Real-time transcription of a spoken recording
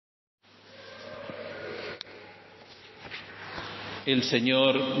El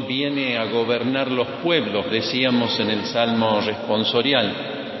Señor viene a gobernar los pueblos, decíamos en el Salmo responsorial.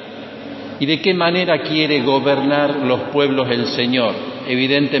 ¿Y de qué manera quiere gobernar los pueblos el Señor?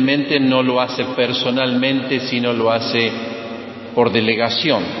 Evidentemente no lo hace personalmente, sino lo hace por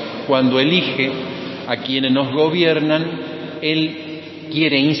delegación. Cuando elige a quienes nos gobiernan, Él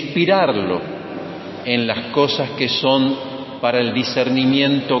quiere inspirarlo en las cosas que son para el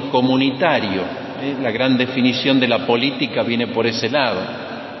discernimiento comunitario. La gran definición de la política viene por ese lado,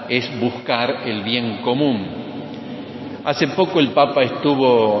 es buscar el bien común. Hace poco el Papa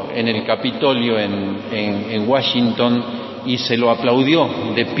estuvo en el Capitolio en Washington y se lo aplaudió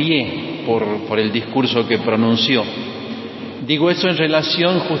de pie por el discurso que pronunció. Digo eso en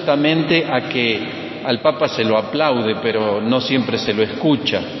relación justamente a que al Papa se lo aplaude, pero no siempre se lo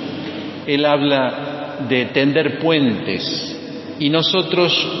escucha. Él habla de tender puentes y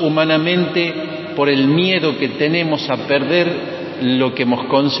nosotros humanamente, por el miedo que tenemos a perder lo que hemos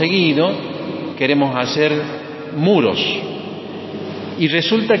conseguido, queremos hacer muros. Y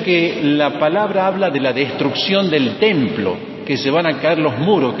resulta que la palabra habla de la destrucción del templo, que se van a caer los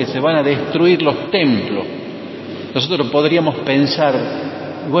muros, que se van a destruir los templos. Nosotros podríamos pensar,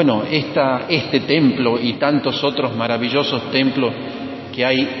 bueno, este templo y tantos otros maravillosos templos que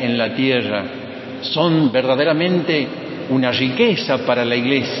hay en la tierra son verdaderamente una riqueza para la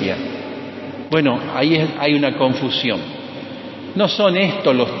Iglesia. Bueno, ahí hay una confusión. No son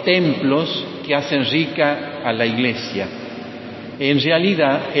estos los templos que hacen rica a la Iglesia. En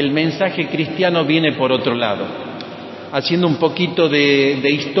realidad, el mensaje cristiano viene por otro lado. Haciendo un poquito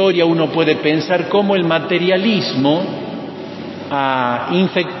de historia, uno puede pensar cómo el materialismo ha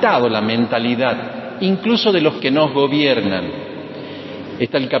infectado la mentalidad, incluso de los que nos gobiernan.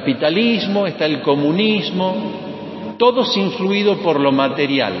 Está el capitalismo, está el comunismo, todos influidos por lo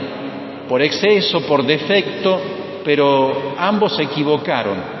material, por exceso, por defecto, pero ambos se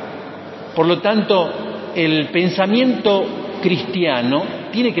equivocaron. Por lo tanto, el pensamiento cristiano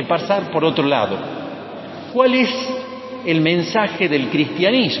tiene que pasar por otro lado. ¿Cuál es el mensaje del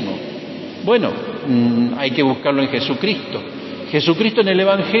cristianismo? Bueno, hay que buscarlo en Jesucristo. Jesucristo en el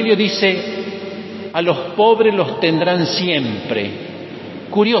Evangelio dice: a los pobres los tendrán siempre.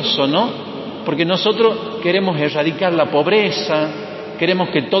 Curioso, ¿no? Porque nosotros queremos erradicar la pobreza, queremos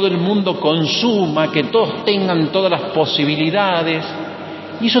que todo el mundo consuma, que todos tengan todas las posibilidades,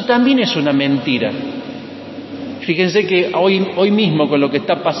 y eso también es una mentira. Fíjense que hoy mismo, con lo que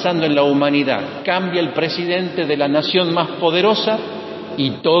está pasando en la humanidad, cambia el presidente de la nación más poderosa y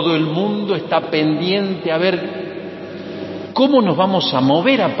todo el mundo está pendiente a ver cómo nos vamos a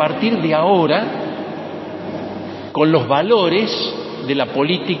mover a partir de ahora con los valores de la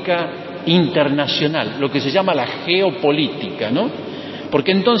política internacional, lo que se llama la geopolítica, ¿no?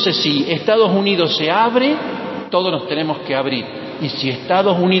 Porque entonces, si Estados Unidos se abre, todos nos tenemos que abrir. Y si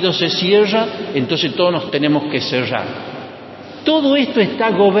Estados Unidos se cierra, entonces todos nos tenemos que cerrar. Todo esto está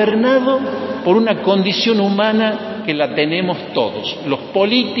gobernado por una condición humana que la tenemos todos, los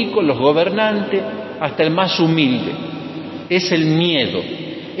políticos, los gobernantes, hasta el más humilde. Es el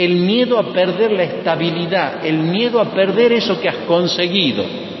miedo a perder la estabilidad, el miedo a perder eso que has conseguido.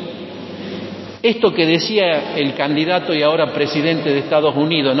 Esto que decía el candidato y ahora presidente de Estados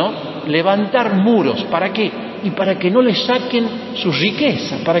Unidos, ¿no? Levantar muros, ¿para qué? Y para que no le saquen sus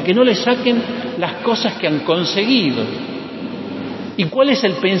riquezas, para que no le saquen las cosas que han conseguido. ¿Y cuál es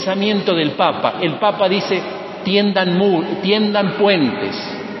el pensamiento del Papa? El Papa dice: tiendan puentes.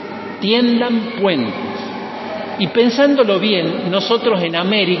 Y pensándolo bien, nosotros en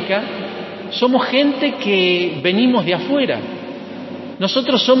América somos gente que venimos de afuera.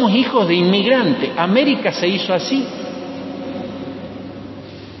 Nosotros somos hijos de inmigrantes. América se hizo así.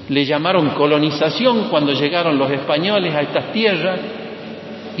 Le llamaron colonización cuando llegaron los españoles a estas tierras,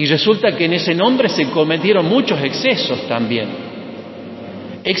 y resulta que en ese nombre se cometieron muchos excesos también.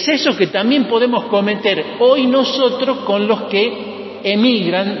 Excesos que también podemos cometer hoy nosotros con los que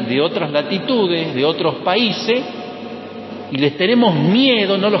emigran de otras latitudes, de otros países, y les tenemos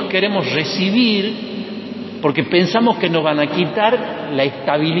miedo, no los queremos recibir, porque pensamos que nos van a quitar la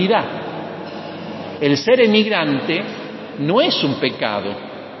estabilidad. El ser emigrante no es un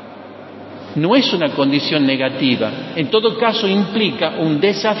pecado, no es una condición negativa. En todo caso implica un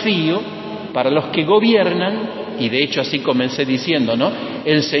desafío para los que gobiernan, y de hecho así comencé diciendo, ¿no?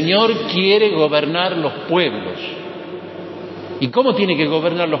 El Señor quiere gobernar los pueblos. ¿Y cómo tiene que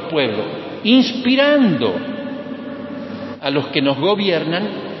gobernar los pueblos? Inspirando a los que nos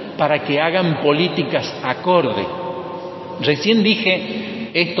gobiernan para que hagan políticas acorde. Recién dije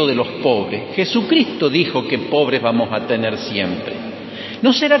esto de los pobres. Jesucristo dijo que pobres vamos a tener siempre.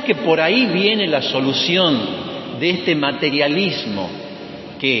 ¿No será que por ahí viene la solución de este materialismo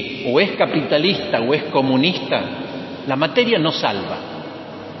que o es capitalista o es comunista, la materia no salva.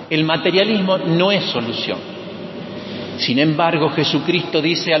 El materialismo no es solución. Sin embargo, Jesucristo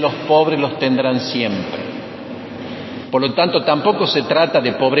dice: a los pobres los tendrán siempre. Por lo tanto, tampoco se trata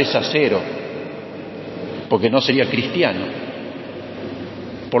de pobreza cero, porque no sería cristiano.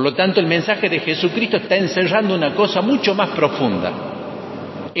 Por lo tanto, el mensaje de Jesucristo está encerrando una cosa mucho más profunda.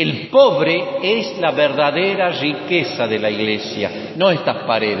 El pobre es la verdadera riqueza de la Iglesia, no estas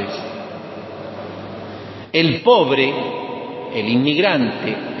paredes. El pobre, el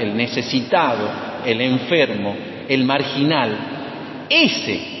inmigrante, el necesitado, el enfermo, el marginal,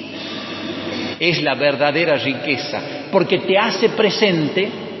 ese es la verdadera riqueza, porque te hace presente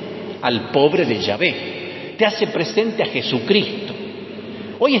al pobre de Yahvé, te hace presente a Jesucristo.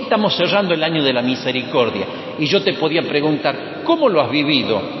 Hoy estamos cerrando el año de la misericordia y yo te podía preguntar: ¿cómo lo has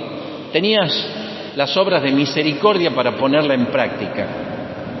vivido? ¿Tenías las obras de misericordia para ponerla en práctica?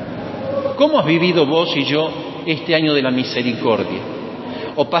 ¿Cómo has vivido vos y yo este año de la misericordia?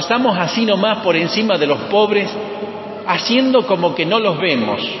 ¿O pasamos así nomás por encima de los pobres, haciendo como que no los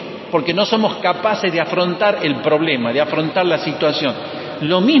vemos, porque no somos capaces de afrontar el problema, de afrontar la situación?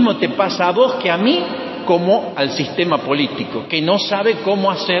 Lo mismo te pasa a vos que a mí, como al sistema político, que no sabe cómo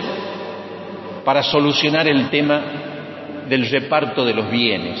hacer para solucionar el tema del reparto de los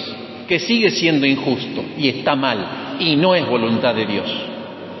bienes, que sigue siendo injusto y está mal y no es voluntad de Dios.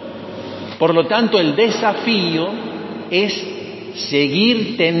 Por lo tanto, el desafío es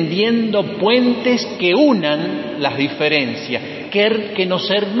seguir tendiendo puentes que unan las diferencias, que nos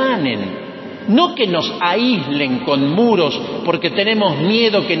hermanen, no que nos aíslen con muros porque tenemos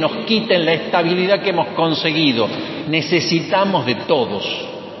miedo que nos quiten la estabilidad que hemos conseguido. Necesitamos de todos,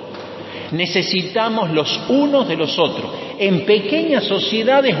 necesitamos los unos de los otros. En pequeñas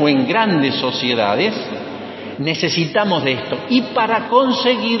sociedades o en grandes sociedades necesitamos de esto. Y para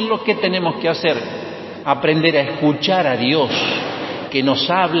conseguirlo, ¿qué tenemos que hacer? Aprender a escuchar a Dios, que nos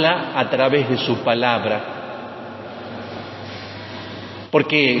habla a través de su palabra.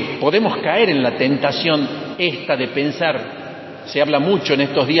 Porque podemos caer en la tentación esta de pensar, se habla mucho en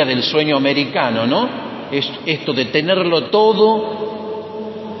estos días del sueño americano, ¿no? Esto de tenerlo todo,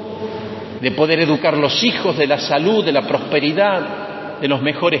 de poder educar los hijos, de la salud, de la prosperidad, de los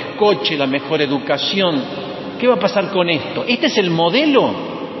mejores coches, la mejor educación. ¿Qué va a pasar con esto? ¿Este es el modelo?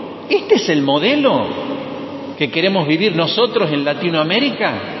 ¿Este es el modelo que queremos vivir nosotros en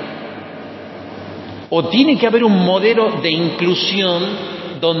Latinoamérica? ¿O tiene que haber un modelo de inclusión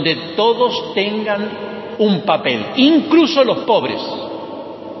donde todos tengan un papel, incluso los pobres?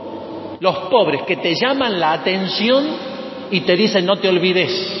 Los pobres que te llaman la atención y te dicen: no te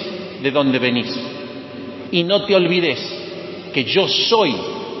olvides de dónde venís y no te olvides que yo soy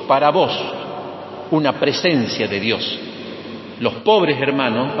para vos una presencia de Dios. Los pobres,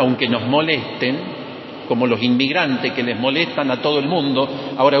 hermanos, aunque nos molesten, como los inmigrantes que les molestan a todo el mundo,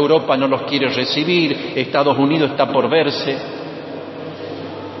 ahora Europa no los quiere recibir, Estados Unidos está por verse,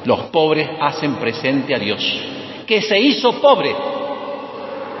 los pobres hacen presente a Dios, que se hizo pobre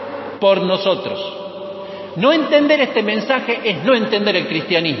por nosotros. No entender este mensaje es no entender el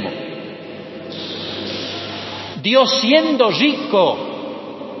cristianismo. Dios, siendo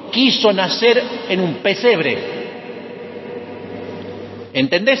rico, quiso nacer en un pesebre.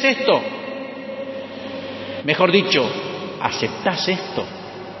 ¿Entendés esto? Mejor dicho, ¿aceptás esto?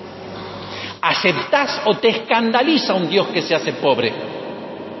 ¿Aceptás o te escandaliza un Dios que se hace pobre?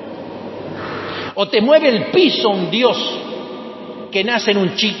 ¿O te mueve el piso un Dios que nace en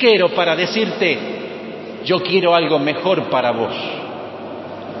un chiquero para decirte: yo quiero algo mejor para vos?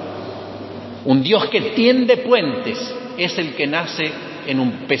 Un Dios que tiende puentes es el que nace en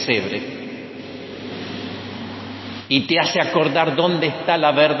un pesebre y te hace acordar dónde está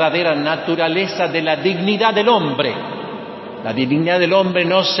la verdadera naturaleza de la dignidad del hombre. La dignidad del hombre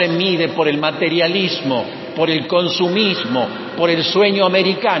no se mide por el materialismo, por el consumismo, por el sueño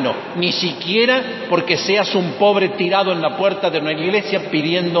americano, ni siquiera porque seas un pobre tirado en la puerta de una iglesia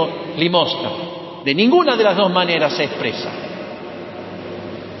pidiendo limosna. De ninguna de las dos maneras se expresa.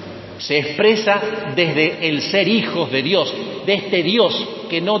 Se expresa desde el ser hijos de Dios, de este Dios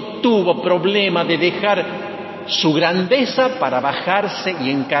que no tuvo problema de dejar su grandeza para bajarse y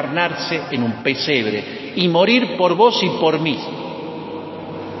encarnarse en un pesebre y morir por vos y por mí.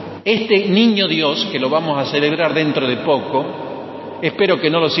 Este niño Dios, que lo vamos a celebrar dentro de poco, espero que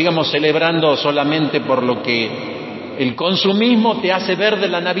no lo sigamos celebrando solamente por lo que el consumismo te hace ver de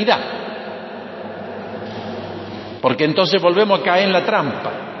la Navidad, porque entonces volvemos a caer en la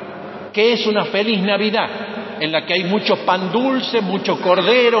trampa. ¿Qué es una feliz Navidad? En la que hay mucho pan dulce, mucho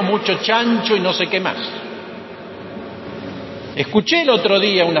cordero, mucho chancho y no sé qué más. Escuché el otro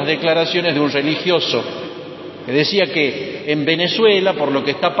día unas declaraciones de un religioso que decía que en Venezuela, por lo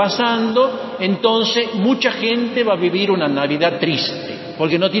que está pasando, entonces mucha gente va a vivir una Navidad triste,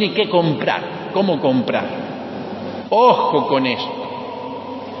 porque no tiene qué comprar. ¿Cómo comprar? Ojo con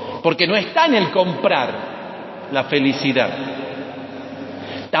esto, porque no está en el comprar la felicidad,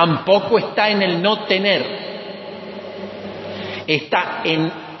 tampoco está en el no tener, está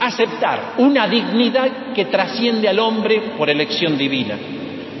en aceptar una dignidad que trasciende al hombre por elección divina.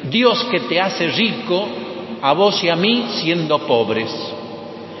 Dios que te hace rico a vos y a mí siendo pobres.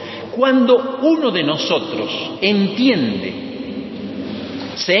 Cuando uno de nosotros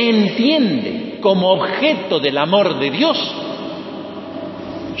se entiende como objeto del amor de Dios,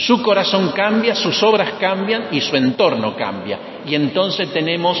 su corazón cambia, sus obras cambian y su entorno cambia. Y entonces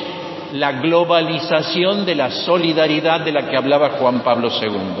tenemos la globalización de la solidaridad de la que hablaba Juan Pablo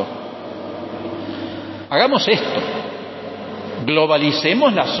II. Hagamos esto,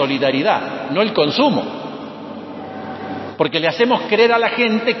 globalicemos la solidaridad, no el consumo, porque le hacemos creer a la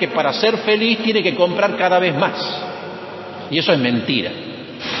gente que para ser feliz tiene que comprar cada vez más, y eso es mentira.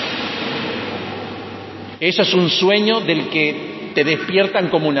 Eso es un sueño del que te despiertan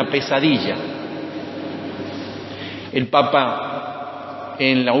como una pesadilla. El Papa,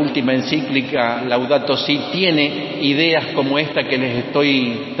 en la última encíclica Laudato Si, tiene ideas como esta que les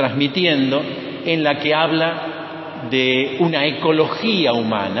estoy transmitiendo, en la que habla de una ecología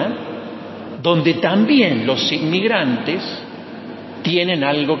humana, donde también los inmigrantes tienen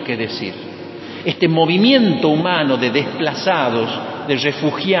algo que decir. Este movimiento humano de desplazados, de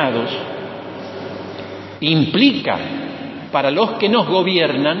refugiados, implica para los que nos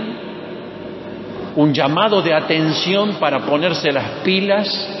gobiernan un llamado de atención para ponerse las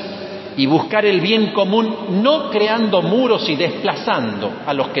pilas y buscar el bien común, no creando muros y desplazando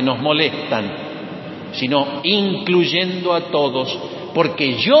a los que nos molestan, sino incluyendo a todos,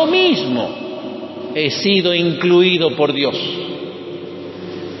 porque yo mismo he sido incluido por Dios.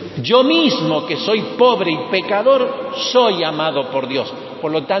 Yo mismo, que soy pobre y pecador, soy amado por Dios.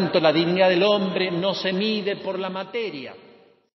 Por lo tanto, la dignidad del hombre no se mide por la materia.